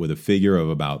out with a figure of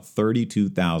about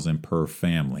 $32,000 per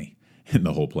family." And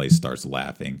the whole place starts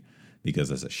laughing because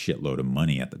that's a shitload of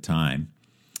money at the time.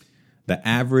 The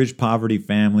average poverty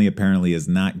family apparently is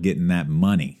not getting that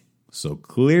money. So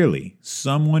clearly,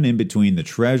 someone in between the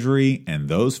Treasury and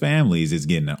those families is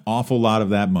getting an awful lot of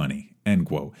that money, end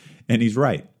quote. And he's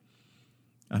right.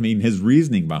 I mean, his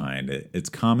reasoning behind it, it's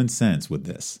common sense with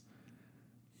this.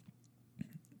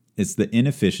 It's the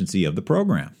inefficiency of the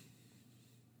program.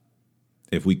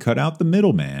 If we cut out the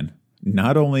middleman,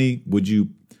 not only would you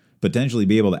potentially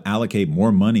be able to allocate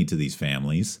more money to these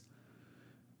families,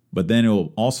 but then it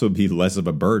will also be less of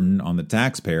a burden on the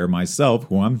taxpayer, myself,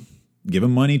 who I'm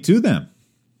giving money to them,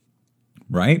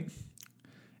 right?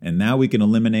 And now we can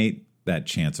eliminate that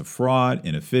chance of fraud,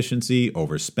 inefficiency,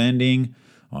 overspending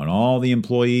on all the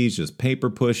employees, just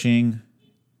paper pushing.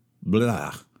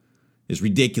 Blah. It's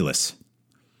ridiculous.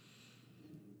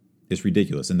 It's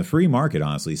ridiculous. And the free market,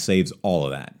 honestly, saves all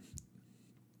of that.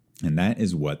 And that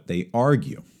is what they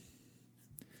argue.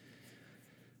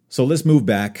 So let's move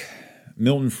back.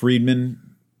 Milton Friedman,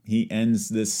 he ends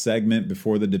this segment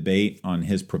before the debate on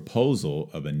his proposal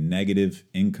of a negative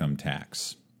income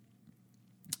tax.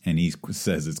 And he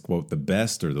says it's, quote, "the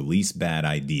best or the least bad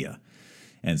idea."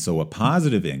 And so a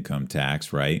positive income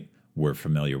tax, right? We're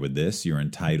familiar with this. You're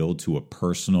entitled to a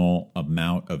personal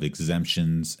amount of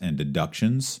exemptions and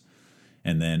deductions.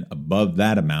 And then above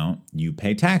that amount, you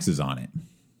pay taxes on it.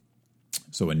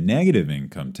 So a negative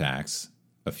income tax,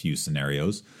 a few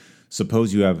scenarios.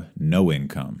 Suppose you have no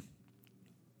income.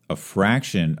 A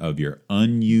fraction of your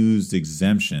unused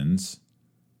exemptions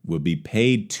would be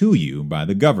paid to you by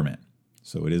the government.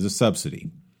 So it is a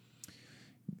subsidy.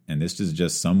 And this is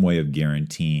just some way of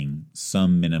guaranteeing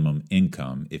some minimum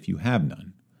income if you have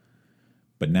none.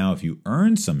 But now if you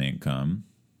earn some income,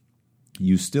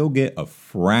 you still get a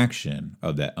fraction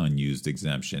of that unused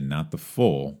exemption, not the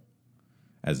full,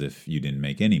 as if you didn't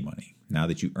make any money. Now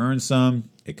that you earn some,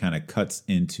 it kind of cuts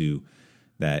into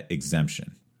that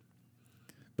exemption.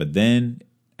 But then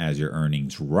as your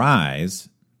earnings rise,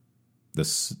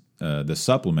 the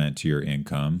supplement to your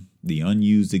income, the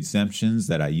unused exemptions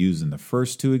that I used in the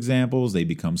first two examples, they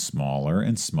become smaller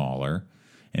and smaller,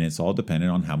 and it's all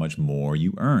dependent on how much more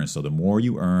you earn. So the more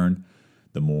you earn,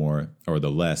 the more or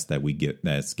the less that we get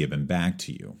that's given back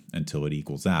to you until it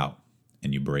equals out.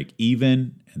 And you break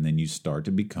even, and then you start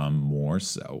to become more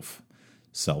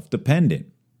self-dependent.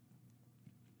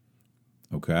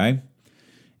 Okay?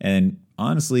 And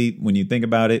honestly, when you think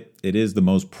about it, it is the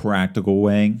most practical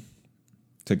way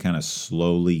to kind of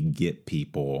slowly get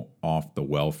people off the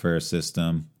welfare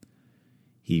system.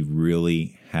 He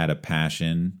really had a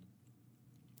passion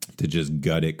to just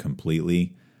gut it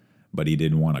completely, but he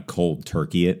didn't want to cold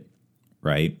turkey it,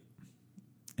 right?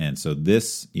 And so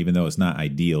this, even though it's not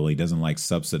ideal, he doesn't like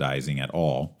subsidizing at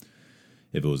all.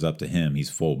 If it was up to him, he's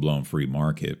full-blown free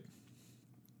market.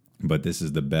 But this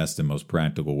is the best and most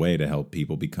practical way to help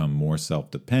people become more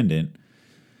self-dependent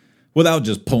without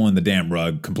just pulling the damn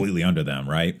rug completely under them,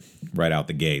 right? Right out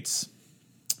the gates.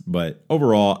 But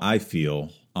overall, I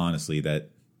feel, honestly,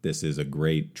 that this is a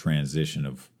great transition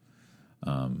of,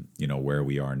 where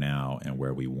we are now and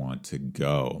where we want to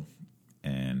go.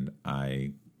 And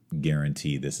I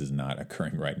guarantee this is not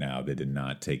occurring right now. They did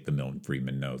not take the Milton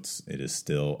Friedman notes. It is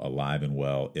still alive and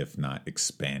well, if not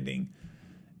expanding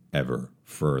ever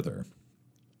further.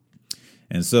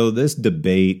 And so this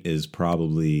debate is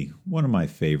probably one of my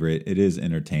favorite. It is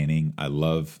entertaining. I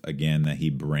love, again, that he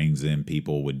brings in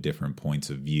people with different points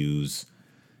of views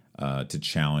to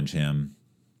challenge him,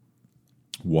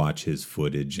 watch his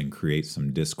footage, and create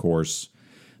some discourse.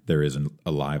 There is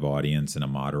a live audience and a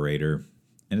moderator,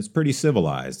 and it's pretty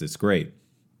civilized. It's great.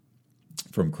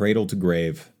 From Cradle to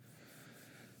Grave.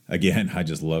 Again, I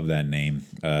just love that name.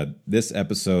 This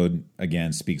episode,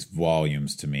 again, speaks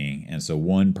volumes to me. And so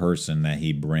one person that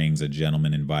he brings, a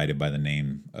gentleman invited by the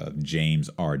name of James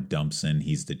R. Dumpson.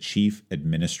 He's the chief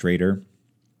administrator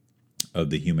of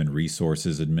the Human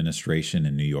Resources Administration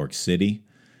in New York City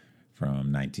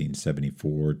from 1974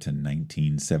 to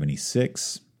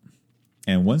 1976.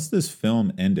 And once this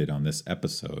film ended on this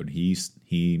episode, he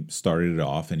started it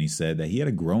off and he said that he had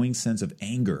a growing sense of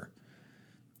anger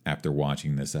after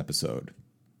watching this episode.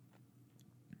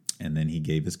 And then he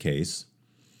gave his case.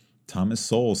 Thomas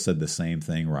Sowell said the same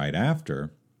thing right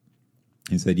after.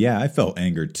 He said, yeah, I felt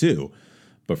anger too,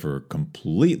 but for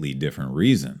completely different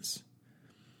reasons.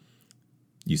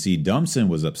 You see, Dumpson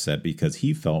was upset because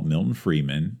he felt Milton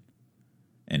Friedman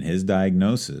and his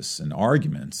diagnosis and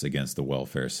arguments against the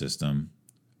welfare system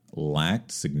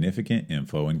lacked significant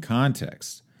info and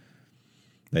context.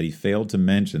 That he failed to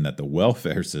mention that the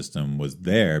welfare system was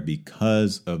there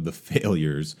because of the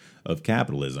failures of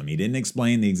capitalism. He didn't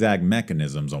explain the exact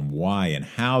mechanisms on why and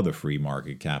how the free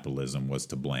market capitalism was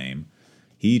to blame.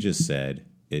 He just said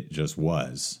it just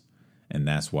was, and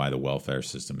that's why the welfare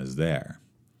system is there.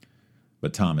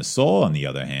 But Thomas Sowell, on the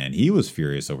other hand, he was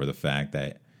furious over the fact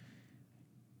that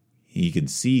he could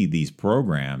see these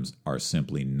programs are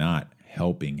simply not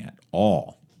helping at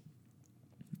all,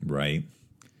 right?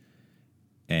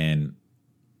 And,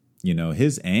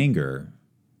 his anger,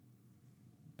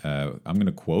 I'm going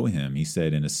to quote him. He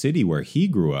said, in a city where he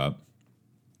grew up,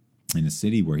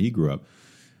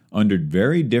 under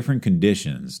very different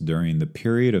conditions during the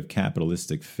period of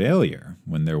capitalistic failure,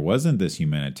 when there wasn't this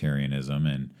humanitarianism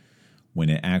and when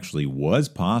it actually was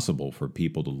possible for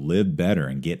people to live better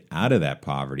and get out of that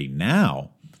poverty, now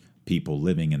people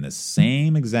living in the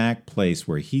same exact place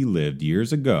where he lived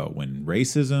years ago when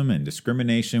racism and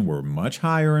discrimination were much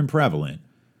higher and prevalent,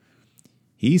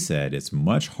 he said it's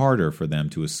much harder for them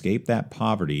to escape that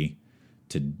poverty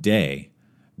today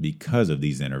because of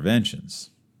these interventions.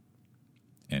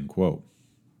 End quote.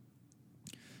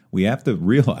 We have to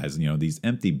realize, these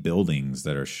empty buildings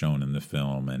that are shown in the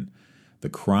film and the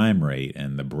crime rate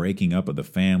and the breaking up of the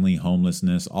family,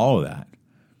 homelessness, all of that.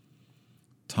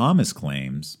 Thomas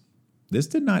claims this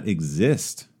did not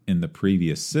exist in the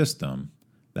previous system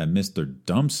that Mr.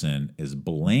 Dumpson is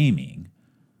blaming,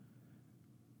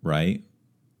 right,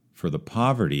 for the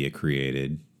poverty it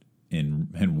created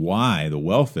and why the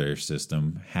welfare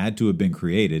system had to have been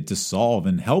created to solve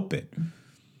and help it.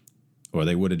 Or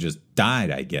they would have just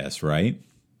died, I guess, right?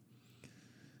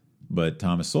 But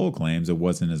Thomas Sowell claims it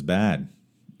wasn't as bad.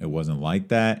 It wasn't like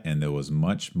that, and there was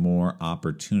much more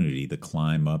opportunity to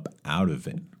climb up out of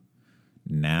it.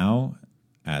 Now,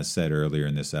 as said earlier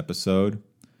in this episode,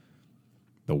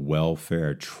 The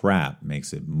welfare trap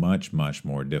makes it much, much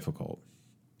more difficult.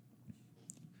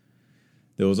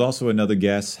 There was also another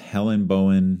guest, Helen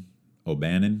Bowen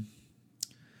O'Bannon,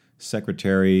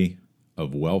 Secretary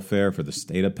of Welfare for the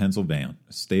state of Pennsylvania.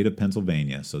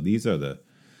 So these are the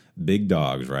big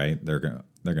dogs, right? They're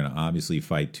gonna obviously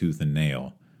fight tooth and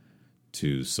nail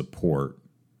to support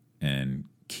and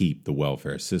keep the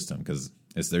welfare system because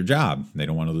it's their job. They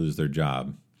don't want to lose their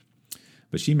job.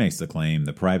 But she makes the claim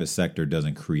the private sector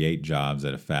doesn't create jobs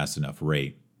at a fast enough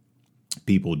rate.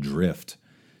 People drift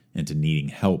into needing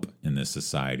help in this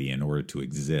society in order to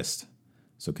exist.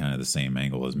 So kind of the same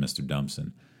angle as Mr.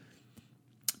 Dumpson.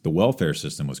 The welfare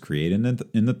system was created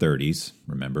in the 30s,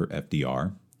 remember,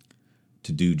 FDR,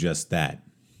 to do just that.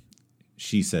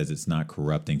 She says it's not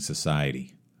corrupting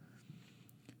society.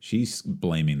 She's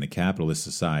blaming the capitalist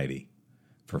society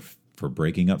for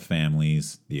breaking up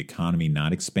families, the economy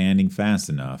not expanding fast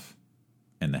enough,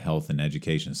 and the health and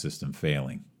education system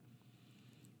failing.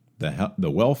 The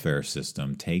welfare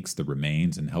system takes the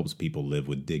remains and helps people live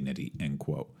with dignity, end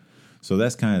quote. So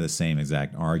that's kind of the same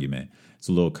exact argument. It's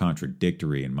a little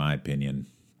contradictory in my opinion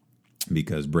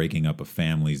because breaking up of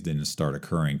families didn't start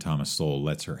occurring. Thomas Sowell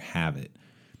lets her have it.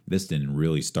 This didn't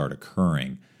really start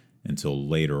occurring until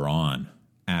later on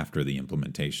after the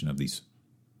implementation of these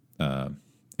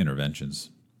interventions.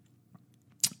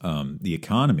 The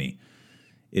economy,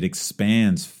 it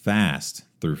expands fast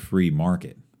through free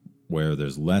market where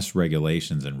there's less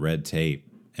regulations and red tape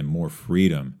and more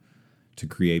freedom to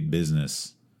create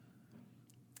business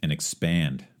and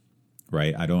expand,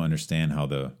 right? I don't understand how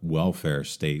the welfare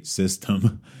state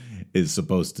system is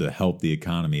supposed to help the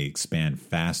economy expand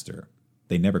faster.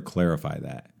 They never clarify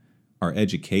that. Our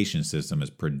education system is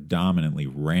predominantly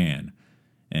ran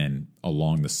and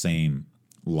along the same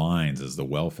lines as the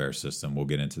welfare system. We'll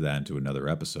get into that into another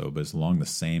episode, but it's along the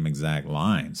same exact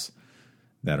lines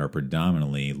that are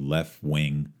predominantly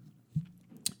left-wing,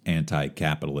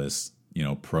 anti-capitalist,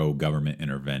 pro-government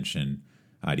intervention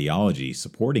ideology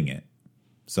supporting it.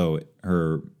 So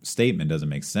her statement doesn't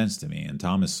make sense to me. And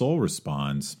Thomas Sowell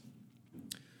responds,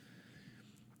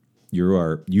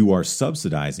 you are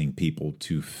subsidizing people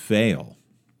to fail.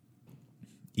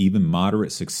 Even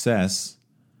moderate success,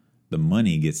 the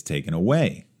money gets taken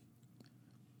away.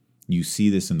 You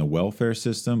see this in the welfare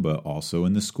system, but also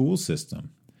in the school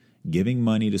system. Giving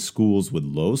money to schools with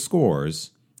low scores,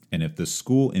 and if the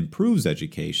school improves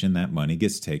education, that money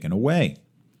gets taken away.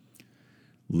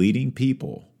 Leading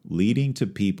to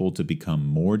people to become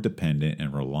more dependent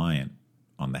and reliant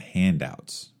on the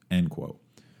handouts, end quote.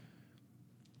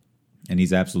 And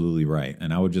he's absolutely right.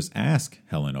 And I would just ask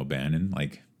Helen O'Bannon,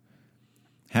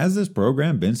 has this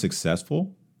program been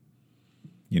successful?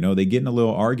 They get in a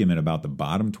little argument about the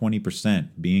bottom 20%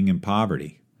 being in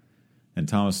poverty. And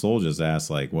Thomas Sowell just asks,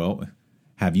 well,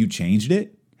 have you changed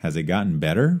it? Has it gotten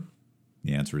better?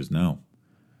 The answer is no.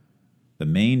 The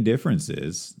main difference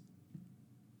is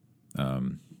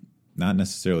not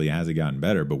necessarily has it gotten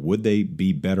better, but would they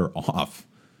be better off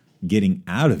getting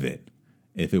out of it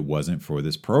if it wasn't for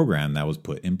this program that was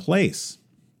put in place?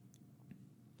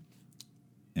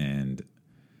 And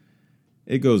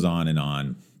it goes on and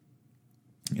on.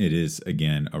 It is,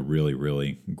 again, a really,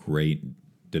 really great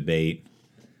debate.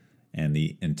 And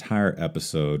the entire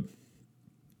episode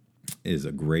is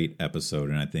a great episode.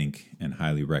 And I think and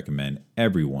highly recommend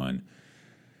everyone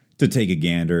to take a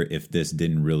gander if this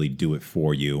didn't really do it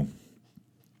for you.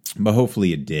 But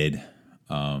hopefully it did.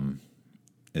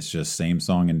 It's just same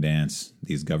song and dance.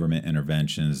 These government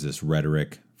interventions, this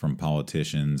rhetoric from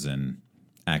politicians and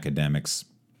academics.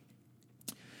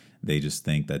 They just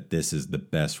think that this is the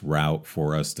best route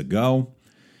for us to go.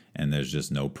 And there's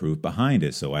just no proof behind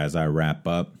it. So as I wrap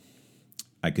up,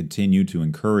 I continue to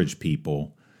encourage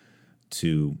people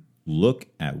to look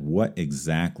at what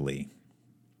exactly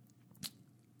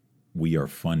we are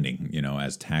funding,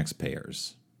 as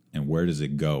taxpayers, and where does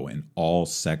it go in all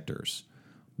sectors.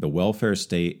 The welfare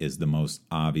state is the most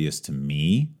obvious to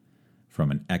me from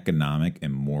an economic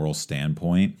and moral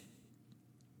standpoint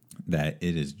that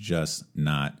it is just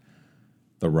not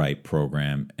the right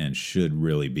program and should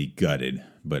really be gutted,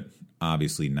 but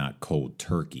obviously not cold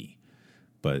turkey.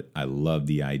 But I love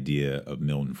the idea of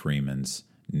Milton Friedman's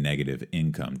negative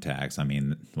income tax. I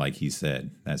mean, like he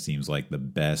said, that seems like the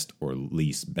best or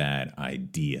least bad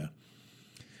idea.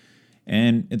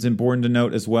 And it's important to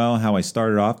note as well how I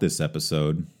started off this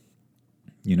episode.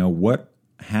 What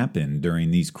happened during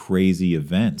these crazy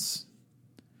events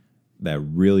that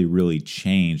really, really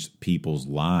changed people's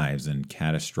lives in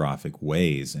catastrophic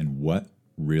ways, and what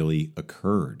really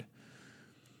occurred?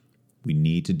 We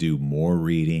need to do more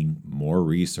reading, more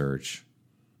research,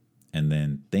 and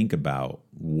then think about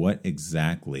what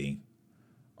exactly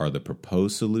are the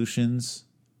proposed solutions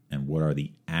and what are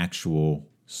the actual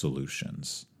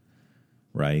solutions,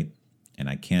 right? And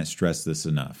I can't stress this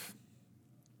enough.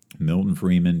 Milton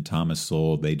Friedman, Thomas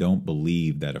Sowell, they don't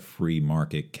believe that a free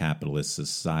market capitalist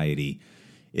society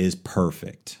is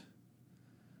perfect,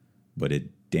 but it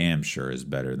damn sure is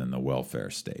better than the welfare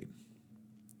state.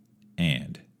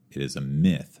 And it is a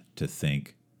myth to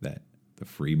think that the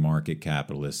free market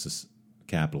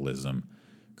capitalism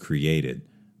created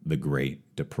the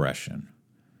Great Depression.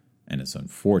 And it's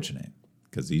unfortunate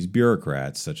because these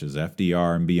bureaucrats, such as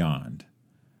FDR and beyond,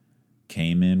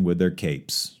 came in with their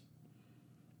capes,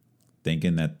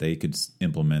 thinking that they could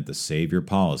implement the savior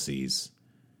policies,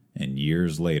 and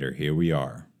years later, here we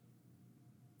are,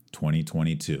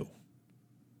 2022.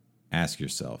 Ask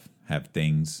yourself, have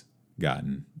things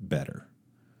gotten better?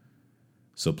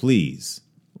 So please,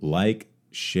 like,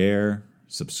 share,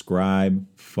 subscribe,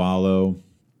 follow.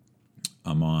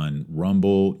 I'm on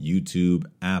Rumble, YouTube,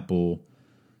 Apple,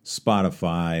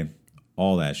 Spotify,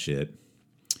 all that shit.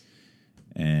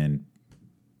 And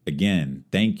again,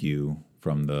 thank you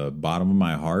from the bottom of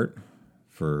my heart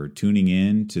for tuning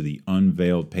in to the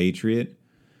Unveiled Patriot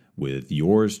with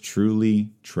yours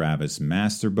truly, Travis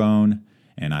Masterbone,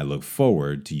 and I look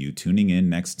forward to you tuning in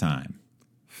next time.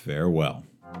 Farewell.